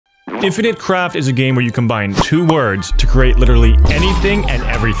Infinite Craft is a game where you combine 2 words to create literally anything and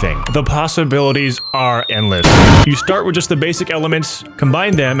everything. The possibilities are endless. You start with just the basic elements,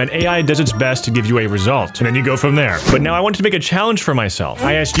 combine them, and AI does its best to give you a result, and then you go from there. But now I wanted to make a challenge for myself.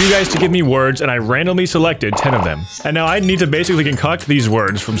 I asked you guys to give me words, and I randomly selected 10 of them. And now I need to basically concoct these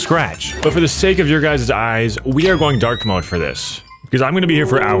words from scratch. But for the sake of your guys' eyes, we are going dark mode for this. Because I'm going to be here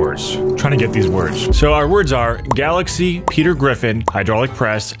for hours trying to get these words. So our words are Galaxy, Peter Griffin, Hydraulic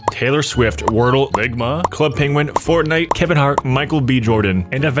Press, Taylor Swift, Wordle, Ligma, Club Penguin, Fortnite, Kevin Hart, Michael B. Jordan.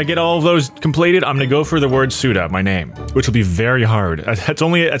 And if I get all of those completed, I'm going to go for the word Suda, my name, which will be very hard.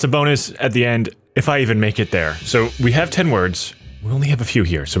 That's a bonus at the end if I even make it there. So we have 10 words. We only have a few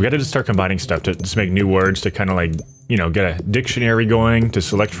here. So we got to just start combining stuff to just make new words to kind of like, you know, get a dictionary going to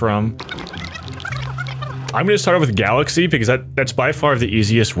select from. I'm going to start off with Galaxy because that's by far the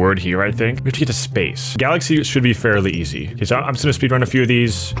easiest word here, I think. We have to get to space. Galaxy should be fairly easy. Okay, so I'm just going to speedrun a few of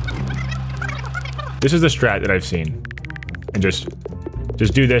these. This is the strat that I've seen. And just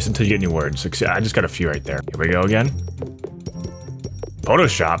do this until you get new words. I just got a few right there. Here we go again.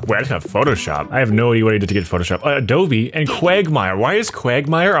 Photoshop? Wait, I just got Photoshop. I have no idea what I did to get Photoshop. Adobe and Quagmire. Why does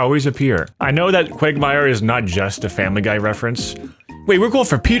Quagmire always appear? I know that Quagmire is not just a Family Guy reference. Wait, we're going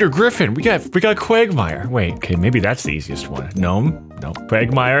for Peter Griffin. We got Quagmire. Wait, okay, maybe that's the easiest one. Gnome? No.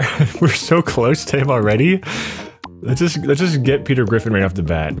 Quagmire. We're so close to him already. Let's just get Peter Griffin right off the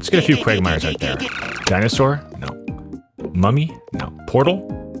bat. Let's get a few Quagmires out there. Dinosaur? No. Mummy? No. Portal?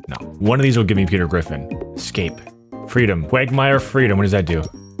 No. One of these will give me Peter Griffin. Escape. Freedom. Quagmire, freedom. What does that do?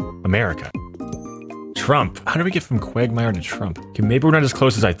 America. Trump. How do we get from Quagmire to Trump? Okay, maybe we're not as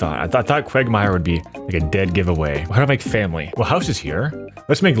close as I thought. I thought Quagmire would be like a dead giveaway. How do I make family? Well, house is here.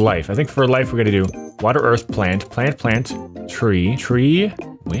 Let's make life. I think for life, we gotta do water, earth, plant, tree,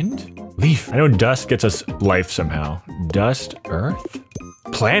 wind, leaf. I know dust gets us life somehow. Dust, earth,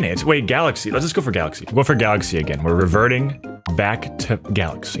 planet. Wait, galaxy. Let's just go for galaxy. We'll go for galaxy again. We're reverting back to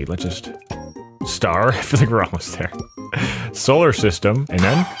galaxy. Let's just star. I feel like we're almost there. Solar system, and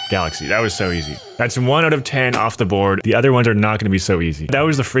then galaxy. That was so easy. That's 1 out of 10 off the board. The other ones are not going to be so easy. That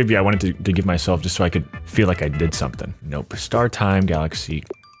was the freebie I wanted to give myself just so I could feel like I did something. Nope. Star time, galaxy,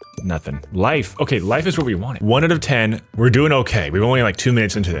 nothing. Life. Okay, life is what we wanted. 1 out of 10. We're doing okay. We're only like 2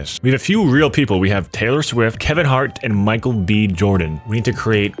 minutes into this. We have a few real people. We have Taylor Swift, Kevin Hart, and Michael B. Jordan. We need to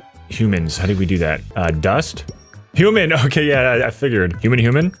create humans. How do we do that? Dust? Human. Okay, yeah, I figured.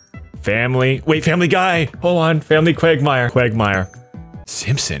 Human. Family. Wait, Family Guy. Hold on. Family Quagmire.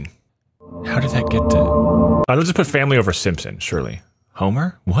 Simpson. How did that get to... let's just put family over Simpson, surely.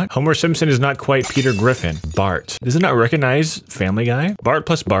 Homer? What? Homer Simpson is not quite Peter Griffin. Bart. Does it not recognize Family Guy? Bart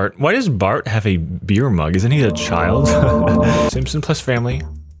plus Bart. Why does Bart have a beer mug? Isn't he a child? Simpson plus family.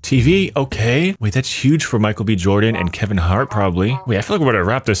 TV, okay. Wait, that's huge for Michael B. Jordan and Kevin Hart, probably. Wait, I feel like we're gonna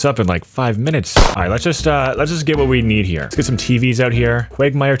wrap this up in like 5 minutes. All right, let's just get what we need here. Let's get some TVs out here.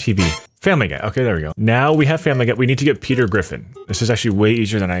 Quagmire TV. Family Guy. Okay, there we go. Now we have Family Guy. We need to get Peter Griffin. This is actually way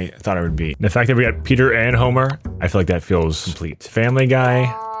easier than I thought it would be. The fact that we got Peter and Homer, I feel like that feels complete. Family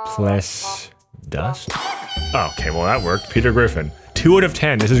Guy plus dust. Okay, well that worked. Peter Griffin. 2 out of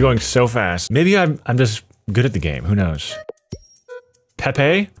 10. This is going so fast. Maybe I'm just good at the game. Who knows?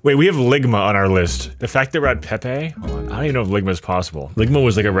 Pepe? Wait, we have Ligma on our list. The fact that we're at Pepe? Hold on. I don't even know if Ligma is possible. Ligma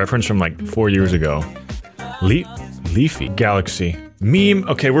was like a reference from like 4 years ago. Leafy. Galaxy. Meme.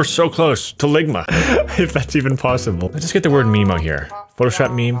 Okay, we're so close to Ligma. If that's even possible. Let's just get the word meme out here.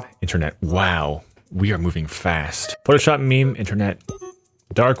 Photoshop meme. Internet. Wow. We are moving fast. Photoshop meme. Internet.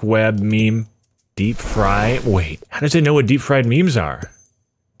 Dark web meme. Deep fry. Wait. How does it know what deep fried memes are?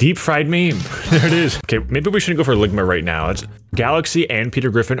 Deep fried meme. There it is. Okay, maybe we shouldn't go for Ligma right now. It's Galaxy and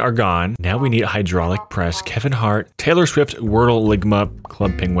Peter Griffin are gone. Now we need Hydraulic Press, Kevin Hart, Taylor Swift, Wordle, Ligma,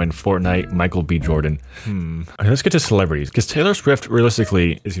 Club Penguin, Fortnite, Michael B. Jordan. Okay, let's get to celebrities, because Taylor Swift,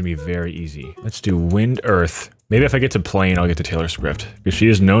 realistically, is going to be very easy. Let's do Wind, Earth. Maybe if I get to plane, I'll get to Taylor Swift, because she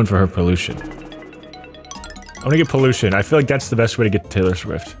is known for her pollution. I'm gonna get pollution. I feel like that's the best way to get to Taylor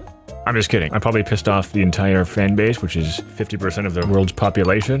Swift. I'm just kidding. I probably pissed off the entire fan base, which is 50% of the world's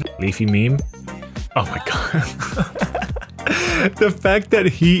population. Leafy meme. Oh my god. The fact that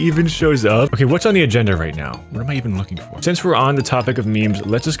he even shows up. Okay, what's on the agenda right now? What am I even looking for? Since we're on the topic of memes,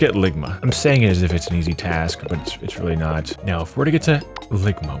 let's just get Ligma. I'm saying it as if it's an easy task, but it's really not. Now, if we're to get to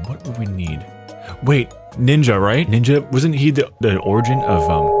Ligma, what would we need? Wait, Ninja, right? Ninja, wasn't he the origin of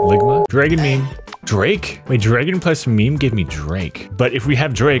Ligma? Dragon meme. Drake? Wait, Dragon plus meme gave me Drake. But if we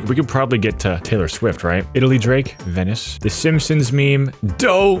have Drake, we could probably get to Taylor Swift, right? Italy Drake, Venice. The Simpsons meme,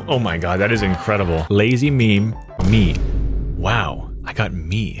 Doe. Oh my god, that is incredible. Lazy meme, me. Wow. I got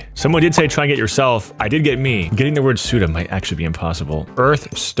me. Someone did say try and get yourself. I did get me. Getting the word Suda might actually be impossible.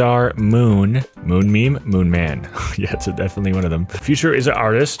 Earth, star, moon. Moon meme, moon man. Yeah, it's definitely one of them. Future is an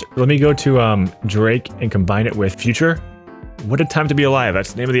artist. Let me go to Drake and combine it with Future. What a time to be alive.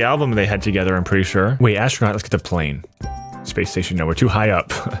 That's the name of the album they had together, I'm pretty sure. Wait, astronaut, let's get to plane. Space station, no, we're too high up.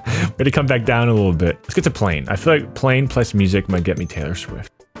 We had to come back down a little bit. Let's get to plane. I feel like plane plus music might get me Taylor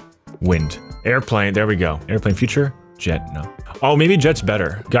Swift. Wind. Airplane, there we go. Airplane, future, jet, no. Oh, maybe jet's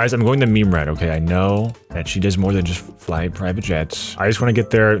better. Guys, I'm going the meme route, okay? I know that she does more than just fly private jets. I just want to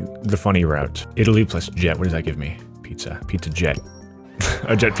get there the funny route. Italy plus jet, what does that give me? Pizza, pizza jet.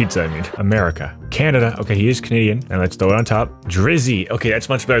 A jet pizza, I mean. America. Canada. Okay, he is Canadian. And let's throw it on top. Drizzy. Okay, that's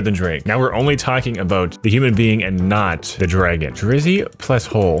much better than Drake. Now we're only talking about the human being and not the dragon. Drizzy plus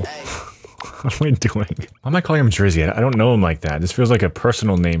hole. What am I doing? Why am I calling him Drizzy? I don't know him like that. This feels like a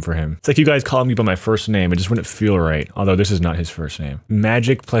personal name for him. It's like you guys calling me by my first name. It just wouldn't feel right. Although this is not his first name.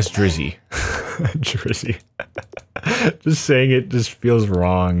 Magic plus Drizzy. Drizzy. Just saying it just feels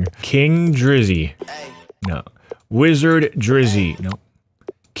wrong. King Drizzy. No. Wizard Drizzy. No.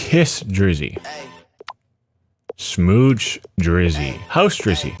 Kiss Drizzy. Smooch Drizzy. House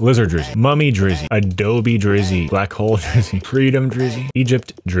Drizzy. Lizard Drizzy. Mummy Drizzy. Adobe Drizzy. Black Hole Drizzy. Freedom Drizzy.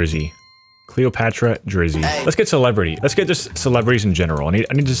 Egypt Drizzy. Cleopatra Drizzy. Let's get celebrity. Let's get just celebrities in general. I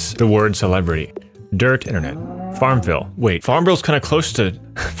need just the word celebrity. Dirt Internet. Farmville. Wait, Farmville's kind of close to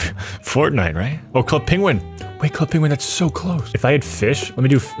Fortnite, right? Oh, Club Penguin. Wait, Club Penguin, that's so close. If I had fish, let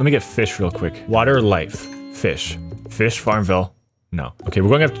me get fish real quick. Water, life. Fish. Fish, Farmville. No. Okay,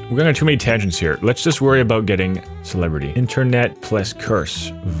 we're going on too many tangents here. Let's just worry about getting celebrity. Internet plus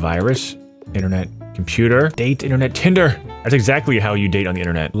curse. Virus. Internet. Computer. Date. Internet. Tinder. That's exactly how you date on the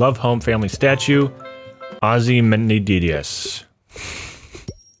internet. Love, home, family, statue. Ozymandias.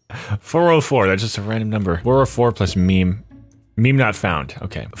 404. That's just a random number. 404 plus meme. Meme not found.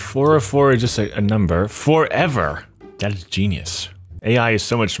 Okay. 404 is just a number. Forever. That is genius. AI is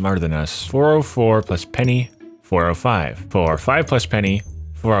so much smarter than us. 404 plus penny. 405. 405 plus penny.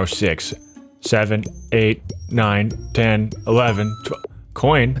 406. 7, 8, 9, 10, 11, 12.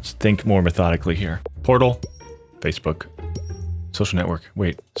 Coin. Let's think more methodically here. Portal. Facebook. Social network.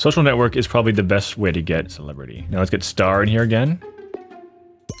 Wait. Social network is probably the best way to get celebrity. Now let's get star in here again.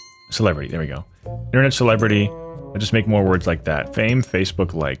 Celebrity. There we go. Internet celebrity. I'll just make more words like that. Fame,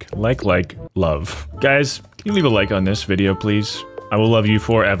 Facebook, like. Like, love. Guys, can you leave a like on this video, please? I will love you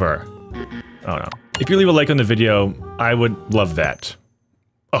forever. Oh no. If you leave a like on the video, I would love that.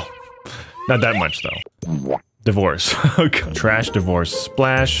 Oh, not that much though. Divorce. Oh god. Trash, divorce,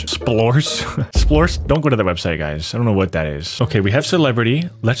 splash, splorse. Splorse? Don't go to that website, guys. I don't know what that is. Okay, we have celebrity.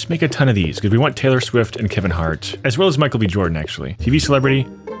 Let's make a ton of these because we want Taylor Swift and Kevin Hart, as well as Michael B. Jordan, actually. TV celebrity,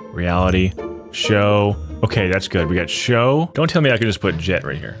 reality, show. Okay, that's good. We got show. Don't tell me I could just put jet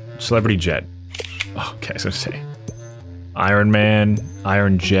right here. Celebrity jet. Oh, okay, I was gonna say. Iron Man,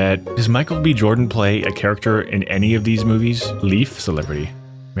 Iron Jet. Does Michael B. Jordan play a character in any of these movies? Leaf celebrity.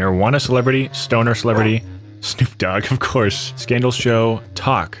 Marijuana celebrity. Stoner celebrity. Snoop Dogg, of course. Scandal show.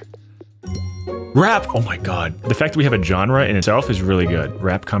 Talk. Rap! Oh my god. The fact that we have a genre in itself is really good.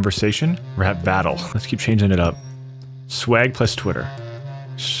 Rap conversation. Rap battle. Let's keep changing it up. Swag plus Twitter.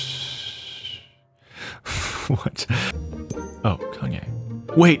 What? Oh, Kanye.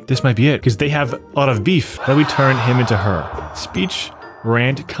 Wait, this might be it, because they have a lot of beef. How do we turn him into her? Speech,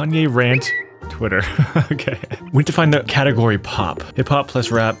 rant, Kanye rant, Twitter. Okay. We need to find the category pop. Hip-hop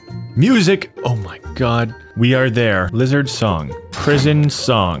plus rap. Music! Oh my god. We are there. Lizard song. Prison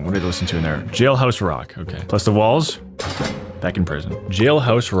song. What did I listen to in there? Jailhouse rock. Okay. Plus the walls. Back in prison.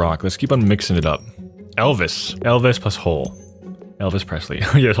 Jailhouse rock. Let's keep on mixing it up. Elvis. Elvis plus hole. Elvis Presley.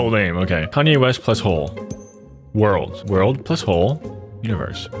 Yeah, whole name. Okay. Kanye West plus hole. World. World plus hole.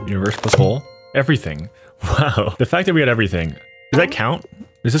 Universe. Universe plus whole. Everything. Wow. The fact that we had everything. Does that count?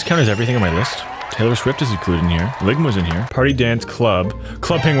 Does this count as everything on my list? Taylor Swift is included in here. Ligma's in here. Party Dance Club.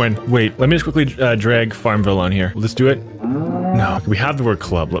 Club Penguin. Wait, let me just quickly drag Farmville on here. Let's do it. No, we have the word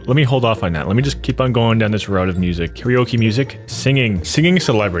club. Let me hold off on that. Let me just keep on going down this road of music. Karaoke music. Singing. Singing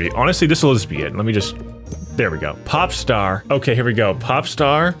celebrity. Honestly, this will just be it. Let me just... There we go. Pop star. Okay, here we go. Pop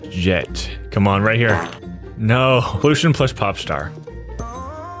star. Jet. Come on, right here. No. Pollution plus pop star.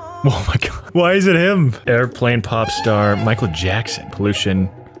 Oh my god. Why is it him? Airplane pop star. Michael Jackson. Pollution.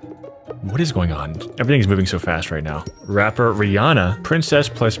 What is going on? Everything's moving so fast right now. Rapper Rihanna. Princess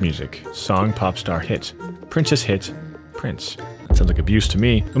plus music. Song pop star hit. Princess hit. Prince. That sounds like abuse to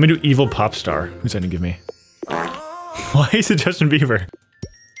me. Let me do evil pop star. Who's that gonna give me? Why is it Justin Bieber?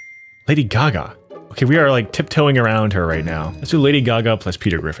 Lady Gaga. Okay, we are like tiptoeing around her right now. Let's do Lady Gaga plus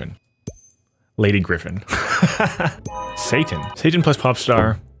Peter Griffin. Lady Griffin. Satan. Satan plus pop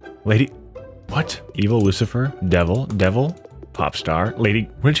star. Lady... What? Evil Lucifer. Devil. Devil. Pop star. Lady...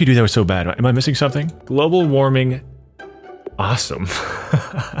 What did she do that was so bad? Am I missing something? Global warming. Awesome.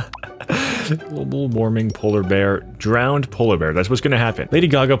 Global warming polar bear. Drowned polar bear. That's what's gonna happen. Lady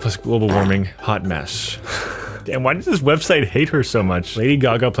Gaga plus global warming. Hot mess. Damn, why does this website hate her so much? Lady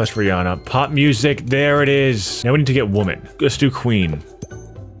Gaga plus Rihanna. Pop music. There it is. Now we need to get woman. Let's do queen.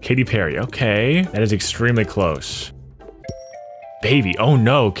 Katy Perry. Okay. That is extremely close. Baby. Oh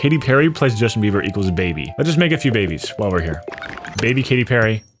no. Katy Perry plus Justin Bieber equals baby. Let's just make a few babies while we're here. Baby Katy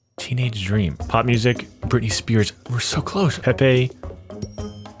Perry. Teenage Dream. Pop music. Britney Spears. We're so close. Pepe.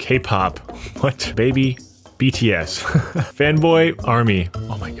 K-pop. What? Baby. BTS. Fanboy. Army.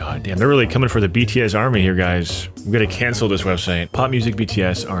 Oh my god. Damn. They're really coming for the BTS army here, guys. I'm gonna cancel this website. Pop music.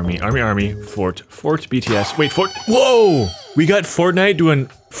 BTS. Army. Army. Fort. Fort. BTS. Wait. Fort. Whoa! We got Fortnite doing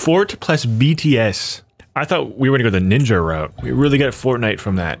Fort plus BTS. I thought we were gonna go the ninja route. We really got Fortnite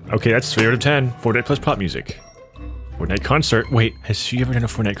from that. Okay, that's 3 out of 10. Fortnite plus pop music. Fortnite concert. Wait, has she ever done a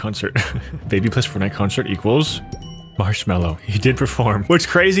Fortnite concert? Baby plus Fortnite concert equals Marshmello. He did perform. What's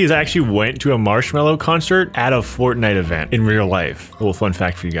crazy is I actually went to a Marshmello concert at a Fortnite event in real life. A little fun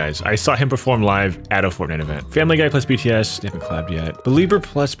fact for you guys. I saw him perform live at a Fortnite event. Family Guy plus BTS. They haven't collabed yet. Belieber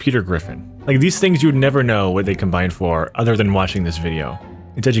plus Peter Griffin. Like these things you would never know what they combine for other than watching this video.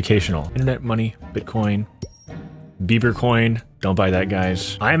 It's educational. Internet money, Bitcoin, Bieber coin. Don't buy that,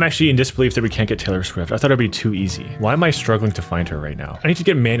 guys. I am actually in disbelief that we can't get Taylor Swift. I thought it'd be too easy. Why am I struggling to find her right now? I need to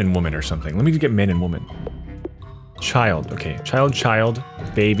get man and woman or something. Let me get man and woman. Child. Okay. Child.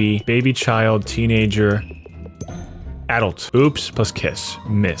 Baby. Baby child. Teenager. Adult. Oops plus kiss.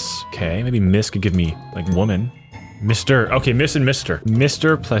 Miss. Okay. Maybe miss could give me like woman. Mr. Okay. Miss and Mr.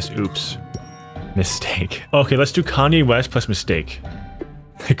 Mr. plus oops. Mistake. Okay. Let's do Kanye West plus mistake.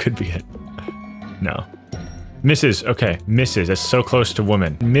 That could be it. No. Mrs. Okay. Mrs. That's so close to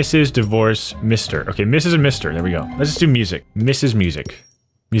woman. Mrs. Divorce. Mr. Okay. Mrs. and Mr. There we go. Let's just do music. Mrs. Music.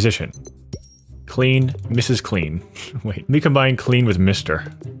 Musician. Clean. Mrs. Clean. Wait. Let me combine clean with Mr.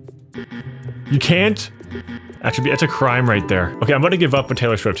 You can't? Actually, that's a crime right there. Okay, I'm about to give up on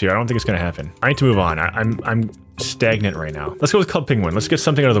Taylor Swift here. I don't think it's gonna happen. I need to move on. I'm stagnant right now. Let's go with Club Penguin. Let's get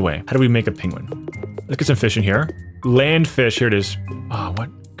something out of the way. How do we make a penguin? Let's get some fish in here. Land fish. Here it is. Oh, what?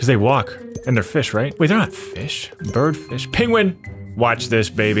 Because they walk. And they're fish, right? Wait, they're not fish. Bird fish. Penguin! Watch this,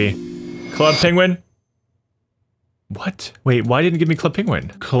 baby. Club Penguin. What? Wait, why didn't it give me Club Penguin?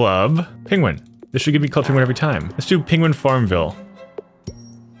 Club Penguin. This should give me Club Penguin every time. Let's do Penguin Farmville.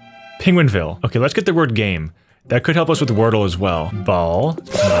 Penguinville. Okay, let's get the word game. That could help us with Wordle as well. Ball.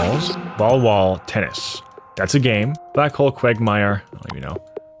 Balls. Ball, wall, tennis. That's a game. Black hole, quagmire. I don't even know.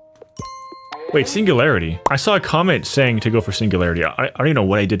 Wait, singularity. I saw a comment saying to go for singularity. I don't even know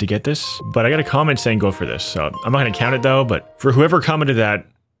what I did to get this, but I got a comment saying go for this. So I'm not gonna count it though, but for whoever commented that,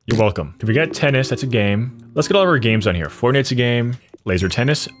 you're welcome. If we got tennis, that's a game. Let's get all of our games on here. Fortnite's a game. Laser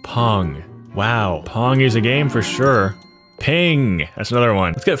tennis. Pong. Wow. Pong is a game for sure. Ping. That's another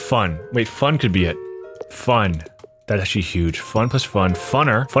one. Let's get fun. Wait, fun could be it. Fun. That's actually huge. Fun plus fun.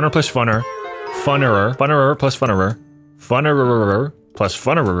 Funner. Funner plus funner. Funnerer. Funnerer plus funnerer. Funnerer plus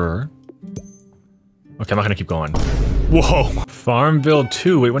funnerer. Okay, I'm not gonna keep going. Whoa! Farmville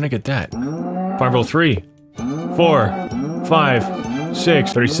 2. Wait, when did I get that? Farmville 3. 4. 5.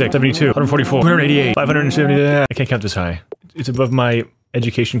 6. 36. 72. 144. 188. 570. I can't count this high. It's above my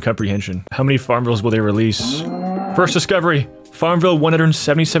education comprehension. How many Farmvilles will they release? First discovery. Farmville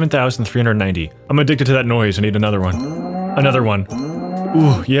 177,390. I'm addicted to that noise. I need another one. Another one.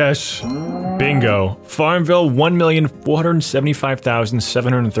 Ooh, yes. Bingo. Farmville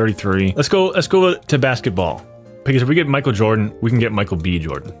 1,475,733. Let's go to basketball. Because if we get Michael Jordan, we can get Michael B.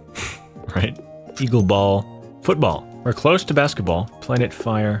 Jordan. Right? Eagle ball. Football. We're close to basketball. Planet,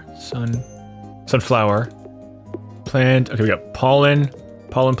 fire, sun, sunflower. Plant. Okay, we got pollen.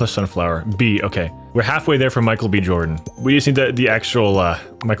 Pollen plus sunflower. B. Okay. We're halfway there for Michael B. Jordan. We just need the actual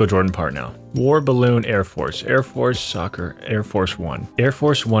Michael Jordan part now. War balloon, Air Force. Air Force, soccer, Air Force One. Air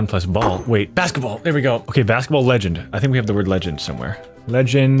Force One plus ball. Wait, basketball. There we go. Okay, basketball legend. I think we have the word legend somewhere.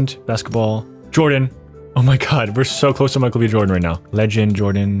 Legend, basketball, Jordan. Oh my god, we're so close to Michael B. Jordan right now. Legend,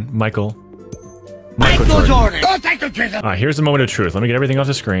 Jordan, Michael Jordan. Don't take the trigger. Alright, here's the moment of truth. Let me get everything off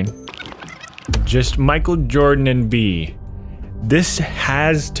the screen. Just Michael Jordan and B. This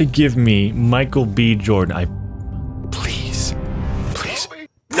has to give me Michael B. Jordan. Please.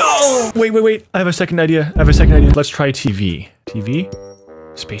 No! Wait. I have a second idea. Let's try TV. TV?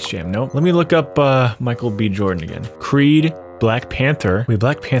 Space Jam. No. Let me look up Michael B. Jordan again. Creed. Black Panther. Wait,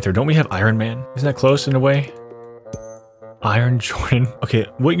 Black Panther. Don't we have Iron Man? Isn't that close in a way? Iron Jordan. Okay,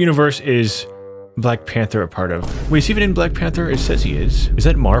 what universe is Black Panther a part of? Wait, is he even in Black Panther? It says he is. Is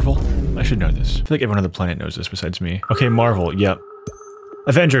that Marvel? I should know this. I feel like everyone on the planet knows this besides me. Okay, Marvel, yep.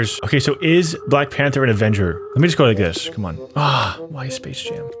 Avengers. Okay, so is Black Panther an Avenger? Let me just go like this. Come on. Ah, why Space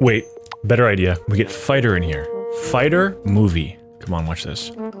Jam? Wait, better idea. We get Fighter in here. Fighter movie. Come on, watch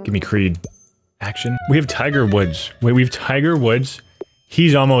this. Give me Creed. Action. We have Tiger Woods. Wait, we have Tiger Woods.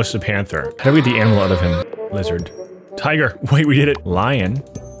 He's almost a panther. How do we get the animal out of him? Lizard. Tiger. Wait, we did it. Lion.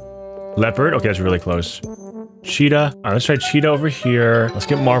 Leopard. Okay, that's really close. Cheetah. All right, let's try cheetah over here. Let's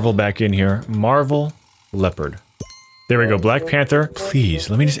get Marvel back in here. Marvel. Leopard. There we go. Black Panther. Please,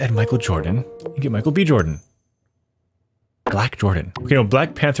 let me just add Michael Jordan. And get Michael B. Jordan. Black Jordan. Okay, no,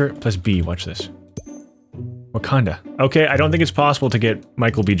 Black Panther plus B. Watch this. Wakanda. Okay, I don't think it's possible to get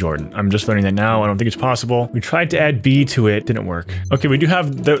Michael B. Jordan. I'm just learning that now. I don't think it's possible. We tried to add B to it. Didn't work. Okay, we do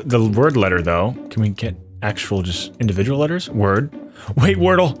have the word letter, though. Can we get actual just individual letters? Word. Wait,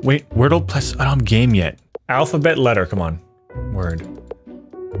 Wordle. Wait, Wordle plus... I don't have game yet. Alphabet letter. Come on. Word.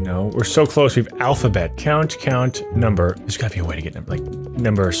 No, we're so close. We have alphabet. Count, number. There's gotta be a way to get number. Like,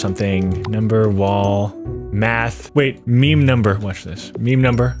 number something. Number, wall. Math. Wait, meme number. Watch this. Meme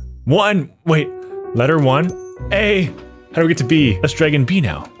number. 1. Wait. Letter 1. A. How do we get to B? Let's drag in B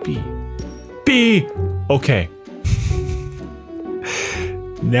now. B. B. Okay.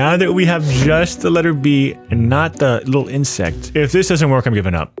 Now that we have just the letter B and not the little insect. If this doesn't work, I'm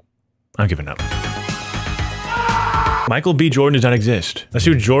giving up. I'm giving up. Michael B. Jordan does not exist. Let's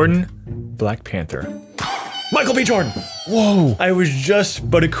do Jordan, Black Panther. Michael B. Jordan! Whoa! I was just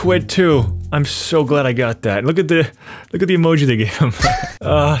about to quit too. I'm so glad I got that. Look at the emoji they gave him.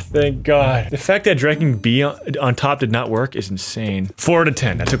 Oh, thank God. The fact that dragging B on top did not work is insane. 4 out of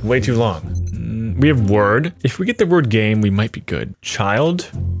 10. That took way too long. We have word. If we get the word game, we might be good. Child.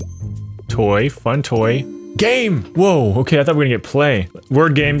 Toy. Fun toy. Game! Whoa, okay, I thought we were gonna get play.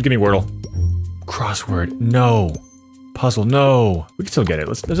 Word game, give me Wordle. Crossword, no. Puzzle, no. We can still get it.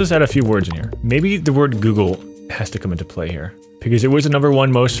 Let's just add a few words in here. Maybe the word Google has to come into play here. Because it was the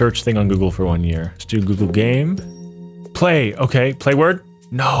 #1 most searched thing on Google for 1 year. Let's do Google game. Play, okay. Play word?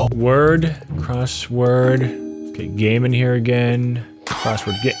 No. Word, crossword. Okay, game in here again.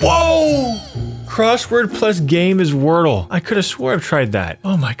 Crossword game. Whoa! Crossword plus game is Wordle. I could have swore I've tried that.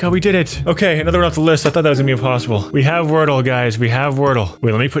 Oh my God, we did it. Okay, another one off the list. I thought that was gonna be impossible. We have Wordle, guys. We have Wordle.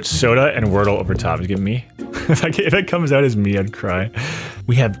 Wait, let me put soda and Wordle over top. Is it me? If it comes out as me, I'd cry.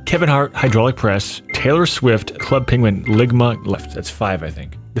 We have Kevin Hart, Hydraulic Press, Taylor Swift, Club Penguin, Ligma, left. That's 5, I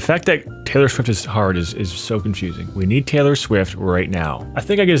think. The fact that Taylor Swift is hard is so confusing. We need Taylor Swift right now. I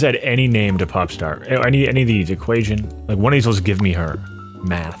think I could just add any name to pop star. Any of these. Equation. Like one of these will just give me her.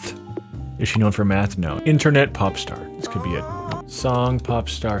 Math. Is she known for math? No. Internet pop star. This could be it. Song, pop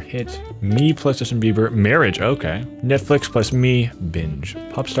star, hit. Me plus Justin Bieber. Marriage. Okay. Netflix plus me. Binge.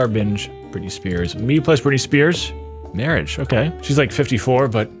 Pop star binge. Britney Spears. Me plus Britney Spears. Marriage. Okay. She's like 54,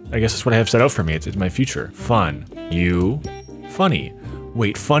 but I guess that's what I have set out for me. It's my future. Fun. You. Funny.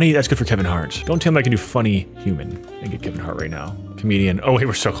 Wait, funny? That's good for Kevin Hart. Don't tell me I can do funny human. I get Kevin Hart right now. Comedian. Oh wait,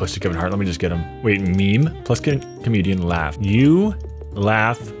 we're so close to Kevin Hart. Let me just get him. Wait, meme plus comedian. Laugh. You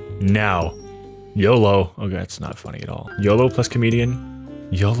laugh now. YOLO. Okay, that's not funny at all. YOLO plus comedian.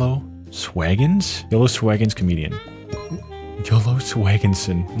 YOLO Swaggins? YOLO Swaggins comedian. YOLO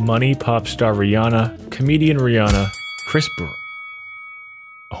Swagginson. Money pop star Rihanna. Comedian Rihanna. Chris Brown.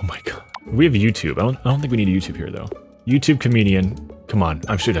 Oh my God. We have YouTube. I don't think we need YouTube here though. YouTube comedian. Come on,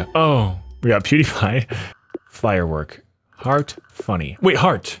 I'm Suda. Oh, we got PewDiePie. Firework. Heart. Funny. Wait,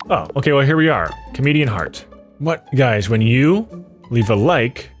 Heart. Oh, okay, well here we are. Comedian Heart. What? Guys, when you leave a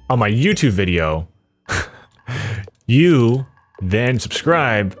like on my YouTube video, you then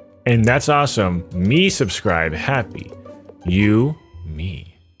subscribe, and that's awesome. Me subscribe, happy. You,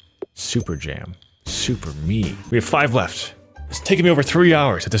 me. Super Jam. Super me. We have 5 left. It's taken me over 3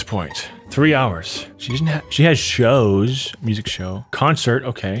 hours at this point. 3 hours. She has shows, music show, concert,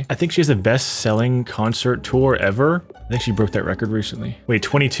 okay. I think she has the best selling concert tour ever. I think she broke that record recently. Wait,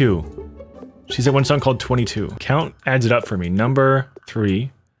 22. She's at one song called 22. Count adds it up for me. Number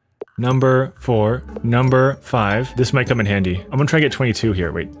 3, number 4, number 5. This might come in handy. I'm gonna try to get 22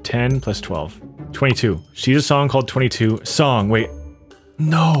 here. Wait, 10 plus 12. 22. She's a song called 22. Song, wait.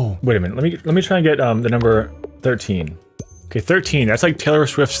 No. Wait a minute, let me try and get the number 13. Okay, 13, that's like Taylor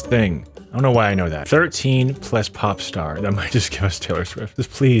Swift's thing. I don't know why I know that. 13 plus pop star. That might just give us Taylor Swift.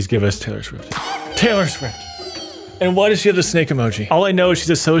 Just please give us Taylor Swift. Taylor Swift! And why does she have the snake emoji? All I know is she's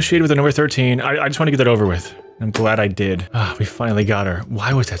associated with the number 13. I just want to get that over with. I'm glad I did. Ah, we finally got her.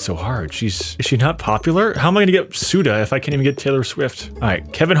 Why was that so hard? Is she not popular? How am I gonna get Suda if I can't even get Taylor Swift? All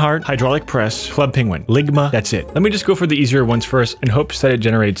right, Kevin Hart, Hydraulic Press, Club Penguin, Ligma, that's it. Let me just go for the easier ones first in hopes that it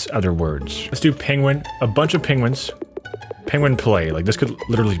generates other words. Let's do penguin, a bunch of penguins. Penguin play, like this could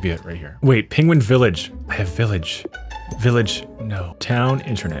literally be it right here. Wait, Penguin Village. I have village. Village, no. Town,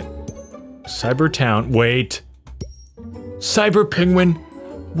 internet. Cyber town, wait. Cyber penguin.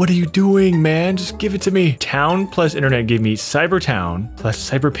 What are you doing, man? Just give it to me. Town plus internet gave me cyber town plus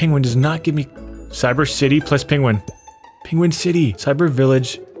cyber penguin does not give me cyber city plus penguin. Penguin city, cyber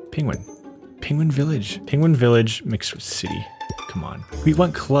village, penguin. Penguin village. Penguin village mixed with city. Come on. We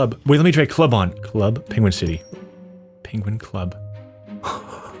want club. Wait, let me try club on. Club, penguin city. Penguin club.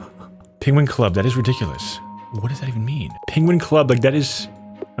 Penguin club, that is ridiculous. What does that even mean? Penguin club, like that is...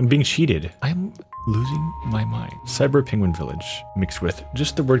 I'm being cheated. I'm losing my mind. Cyber penguin village mixed with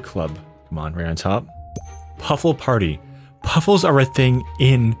just the word club. Come on, right on top. Puffle party. Puffles are a thing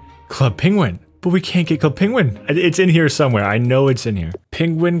in Club Penguin, but we can't get Club Penguin. It's in here somewhere. I know it's in here.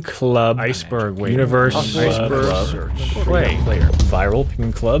 Penguin club. Iceberg. Wait. Universe. Iceberg. Play. Player. Viral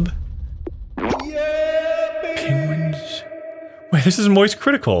penguin club. Penguins. Wait, this is Moist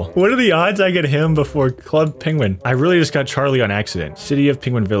Critical. What are the odds I get him before Club Penguin? I really just got Charlie on accident. City of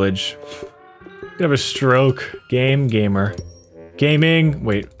Penguin Village. Gonna have a stroke. Game, gamer. Gaming.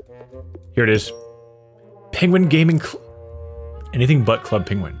 Wait. Here it is. Penguin Gaming anything but Club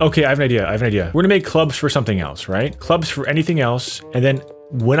Penguin. Okay, I have an idea. We're gonna make clubs for something else, right? Clubs for anything else, and then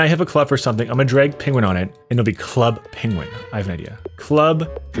when I have a club for something, I'm gonna drag Penguin on it, and it'll be Club Penguin. I have an idea. Club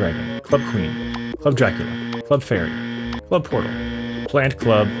Dragon. Club Queen. Club Dracula. Club Fairy. Club Portal. Plant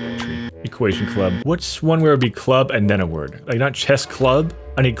Club. Tree. Equation Club. What's one where it would be club and then a word? Like not chess club?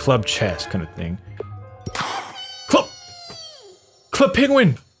 I need club chess kind of thing. Club! Club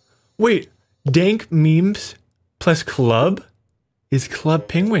Penguin! Wait, dank memes plus club is Club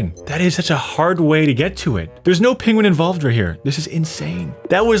Penguin. That is such a hard way to get to it. There's no penguin involved right here. This is insane.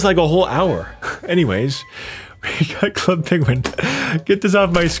 That was like a whole hour. Anyways, we got Club Penguin. Get this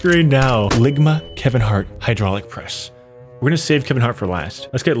off my screen now. Ligma, Kevin Hart, Hydraulic Press. We're gonna save Kevin Hart for last.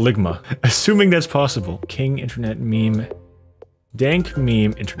 Let's get Ligma, assuming that's possible. King, internet, meme. Dank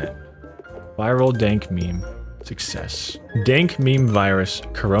meme, internet. Viral dank meme, success. Dank meme virus,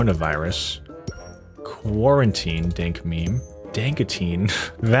 coronavirus. Quarantine dank meme. Dankatine,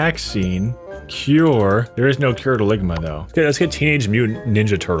 vaccine, cure. There is no cure to Ligma though. Let's get Teenage Mutant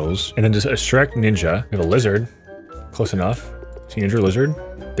Ninja Turtles. And then just a Shrek Ninja. We have a lizard. Close enough. Teenager lizard.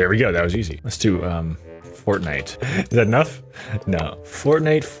 There we go, that was easy. Let's do, Fortnite. Is that enough? No.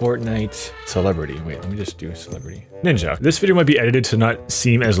 Fortnite, celebrity. Wait, let me just do celebrity. Ninja. This video might be edited to not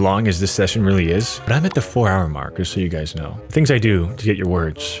seem as long as this session really is, but I'm at the 4-hour mark, just so you guys know. Things I do to get your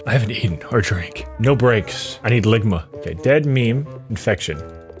words. I haven't eaten or drank. No breaks. I need Ligma. Okay, dead meme, infection,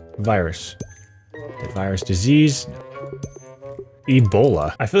 virus. Dead virus, disease.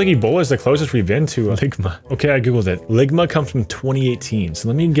 Ebola. I feel like Ebola is the closest we've been to Ligma. Okay, I googled it. Ligma comes from 2018, so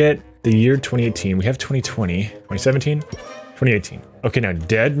let me get the year 2018. We have 2020. 2017? 2018. Okay, now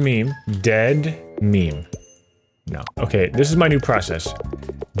dead meme. No. Okay, this is my new process.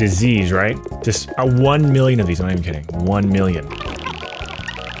 Disease, right? Just 1 million of these. I'm not even kidding. 1 million.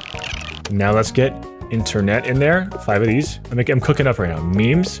 Now let's get internet in there. 5 of these. I'm cooking up right now.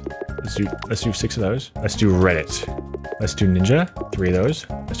 Memes. Let's do 6 of those. Let's do Reddit. Let's do Ninja. 3 of those.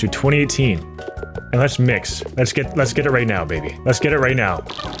 Let's do 2018. And let's mix. Let's get it right now, baby. Let's get it right now.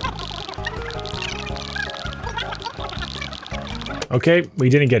 Okay, we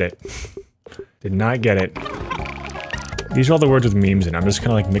didn't get it. Did not get it. These are all the words with memes in. I'm just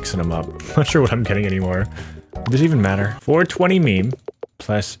kind of like mixing them up. Not sure what I'm getting anymore. Does it even matter? 420 meme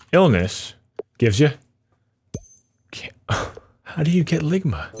plus illness gives you... How do you get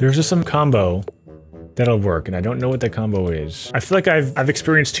Ligma? There's just some combo that'll work, and I don't know what that combo is. I feel like I've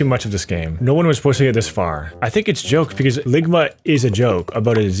experienced too much of this game. No one was supposed to get this far. I think it's jokes because Ligma is a joke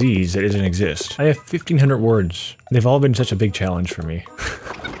about a disease that doesn't exist. I have 1,500 words. They've all been such a big challenge for me.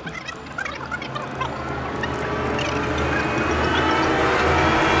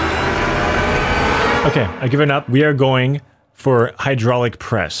 Okay, I've given up. We are going for hydraulic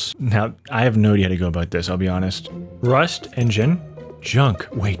press. Now, I have no idea how to go about this, I'll be honest. Rust, engine, junk.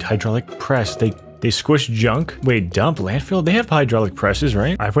 Wait, hydraulic press. They squish junk. Wait, dump, landfill? They have hydraulic presses,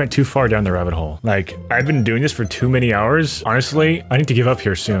 right? I went too far down the rabbit hole. Like, I've been doing this for too many hours. Honestly, I need to give up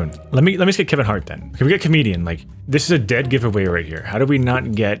here soon. Let me just get Kevin Hart then. Can we get comedian? Like, this is a dead giveaway right here. How do we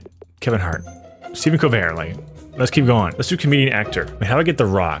not get Kevin Hart? Stephen Colbert, like, let's keep going. Let's do comedian actor. Wait, how do I get The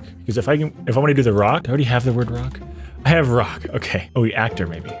Rock? Because if I want to do The Rock, do I already have the word rock? I have rock. Okay. Oh, actor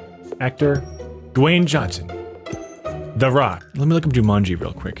maybe. Actor. Dwayne Johnson. The Rock. Let me look up Jumanji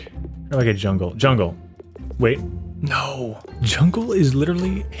real quick. How do I get Jungle? Jungle. Wait. No. Jungle is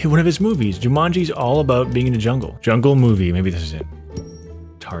literally one of his movies. Jumanji's all about being in the jungle. Jungle movie. Maybe this is it.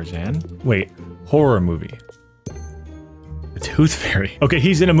 Tarzan? Wait. Horror movie. The Tooth Fairy. Okay,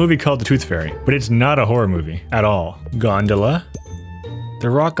 he's in a movie called The Tooth Fairy, but it's not a horror movie at all. Gondola. The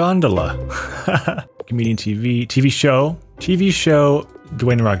Rock Gondola. Comedian TV show. TV show.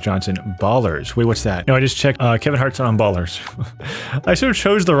 Dwayne The Rock Johnson. Ballers. Wait, what's that? No, I just checked. Kevin Hart's on Ballers. I should have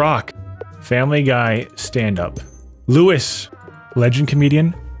chose The Rock. Family Guy stand-up. Lewis. Legend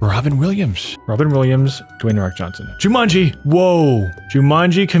comedian. Robin Williams. Robin Williams. Dwayne The Rock Johnson. Jumanji. Whoa.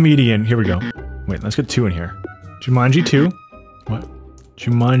 Jumanji comedian. Here we go. Wait, let's get 2 in here. Jumanji 2. What?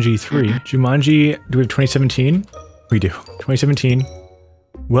 Jumanji 3. Jumanji. Do we have 2017? We do. 2017.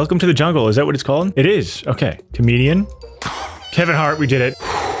 Welcome to the Jungle. Is that what it's called? It is. Okay. Comedian. Kevin Hart. We did it.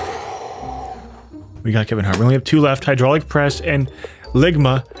 We got Kevin Hart. We only have 2 left. Hydraulic press and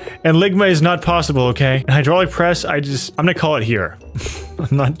Ligma. And Ligma is not possible, okay? And hydraulic press, I'm gonna call it here.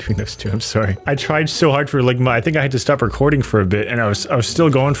 I'm not doing those 2, I'm sorry. I tried so hard for Ligma, I think I had to stop recording for a bit, and I was still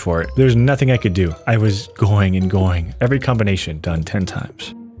going for it. There's nothing I could do. I was going and going. Every combination done 10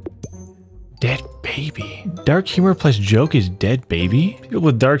 times. Dead baby. Dark humor plus joke is dead baby? People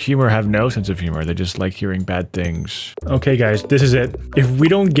with dark humor have no sense of humor. They just like hearing bad things. Okay, guys, this is it. If we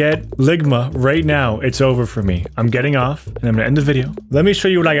don't get Ligma right now, it's over for me. I'm getting off, and I'm gonna end the video. Let me show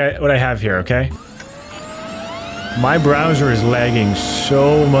you what I have here, okay? My browser is lagging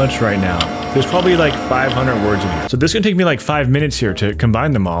so much right now. There's probably like 500 words in here. So this is gonna take me like 5 minutes here to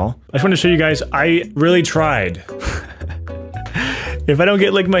combine them all. I just want to show you guys, I really tried. If I don't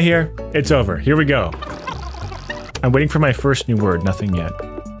get Ligma here, it's over. Here we go. I'm waiting for my first new word. Nothing yet.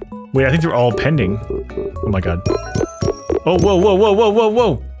 Wait, I think they're all pending. Oh my god. Oh, whoa, whoa, whoa, whoa, whoa,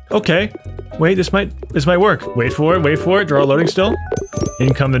 whoa. Okay. Wait, this might work. Wait for it, wait for it. They're all loading still.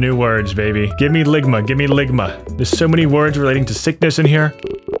 In come the new words, baby. Give me Ligma, give me Ligma. There's so many words relating to sickness in here.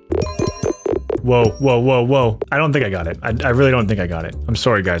 Whoa, whoa, whoa, whoa. I don't think I got it. I really don't think I got it. I'm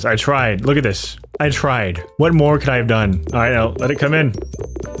sorry, guys. I tried. Look at this. I tried. What more could I have done? All right, now, let it come in.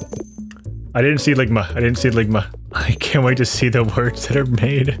 I didn't see Ligma. I didn't see Ligma. I can't wait to see the words that are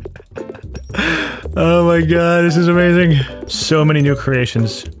made. Oh my god, this is amazing. So many new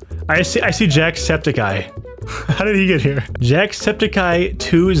creations. I see Jacksepticeye. How did he get here? Jacksepticeye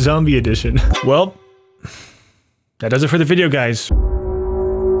 2 Zombie Edition. Well, that does it for the video, guys.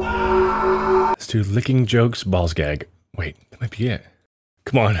 Let's do licking jokes, balls gag. Wait, that might be it.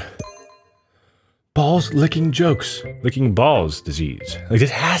 Come on. Balls licking jokes. Licking balls disease. Like,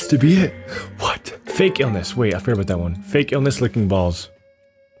 this has to be it. What? Fake illness. Wait, I forgot about that one. Fake illness licking balls.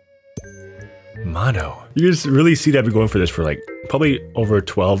 Mono. You just really see that I've been going for this for like probably over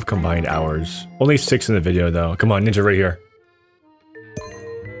 12 combined hours. Only 6 in the video though. Come on, ninja right here.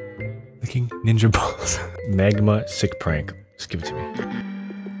 Licking ninja balls. Magma sick prank. Just give it to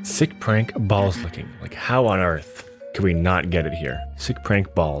me. Sick prank balls licking. Like, how on earth could we not get it here? Sick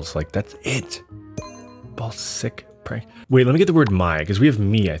prank balls. Like, that's it. Balls sick prank. Wait, let me get the word my, because we have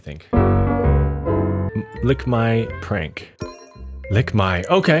me, I think. Lick my prank. Lick my.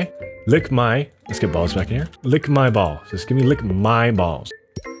 Okay. Lick my. Let's get balls back in here. Lick my balls. Just give me lick my balls.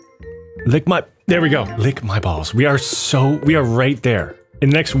 Lick my. There we go. Lick my balls. We are right there. In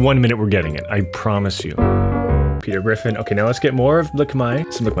the next 1 minute, we're getting it. I promise you. Peter Griffin. Okay, now let's get more of lick my.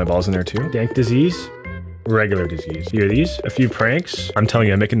 Some lick my balls in there too. Dank disease. Regular disease. Hear these? A few pranks. I'm telling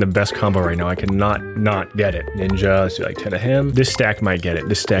you, I'm making the best combo right now. I cannot not get it. Ninja. Let's do like 10 of him. This stack might get it.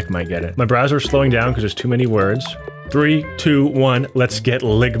 This stack might get it. My browser's slowing down because there's too many words. 3, 2, 1. Let's get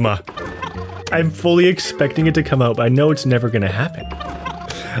Ligma. I'm fully expecting it to come out, but I know it's never gonna happen.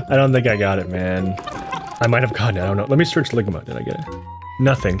 I don't think I got it, man. I might have gotten it. I don't know. Let me search Ligma. Did I get it?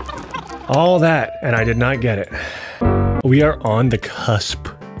 Nothing. All that, and I did not get it. We are on the cusp.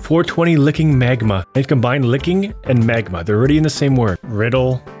 420 licking magma. I combine licking and magma. They're already in the same word.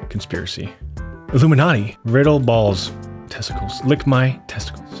 Riddle, conspiracy. Illuminati. Riddle, balls, testicles. Lick my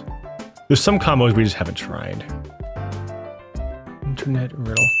testicles. There's some combos we just haven't tried. Internet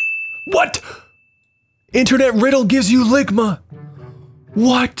riddle. What? Internet riddle gives you Ligma.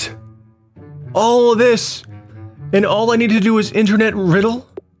 What? All of this. And all I need to do is internet riddle?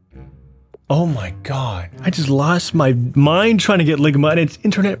 Oh my god. I just lost my mind trying to get Ligma, and it's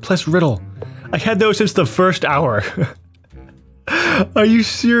internet plus riddle. I had those since the first hour. Are you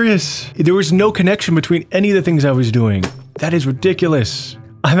serious? There was no connection between any of the things I was doing. That is ridiculous.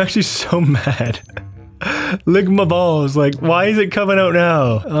 I'm actually so mad. Ligma balls, like, why is it coming out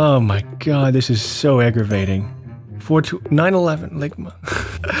now? Oh my god, this is so aggravating. 9/11, Ligma.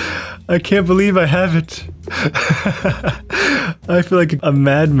 I can't believe I have it. I feel like a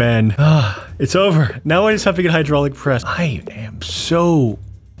madman. It's over. Now I just have to get hydraulic press. I am so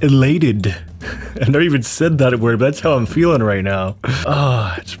elated. I've never even said that word, but that's how I'm feeling right now.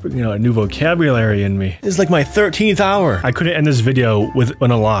 It's bringing out a new vocabulary in me. This is like my 13th hour. I couldn't end this video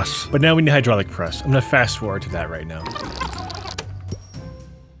on a loss, but now we need hydraulic press. I'm gonna fast forward to that right now.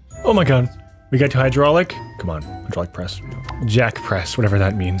 Oh my god. We got to hydraulic? Come on, hydraulic press. Jack press, whatever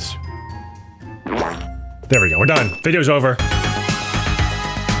that means. There we go, we're done. Video's over.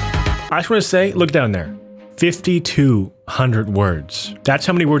 I just want to say, look down there. 5,200 words. That's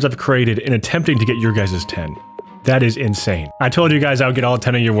how many words I've created in attempting to get your guys' 10. That is insane. I told you guys I would get all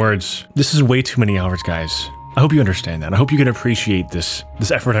 10 of your words. This is way too many hours, guys. I hope you understand that. I hope you can appreciate this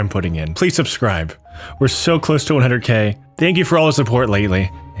effort I'm putting in. Please subscribe. We're so close to 100K. Thank you for all the support lately.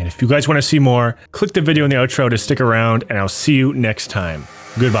 And if you guys want to see more, click the video in the outro to stick around, and I'll see you next time.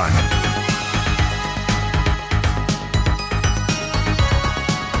 Goodbye.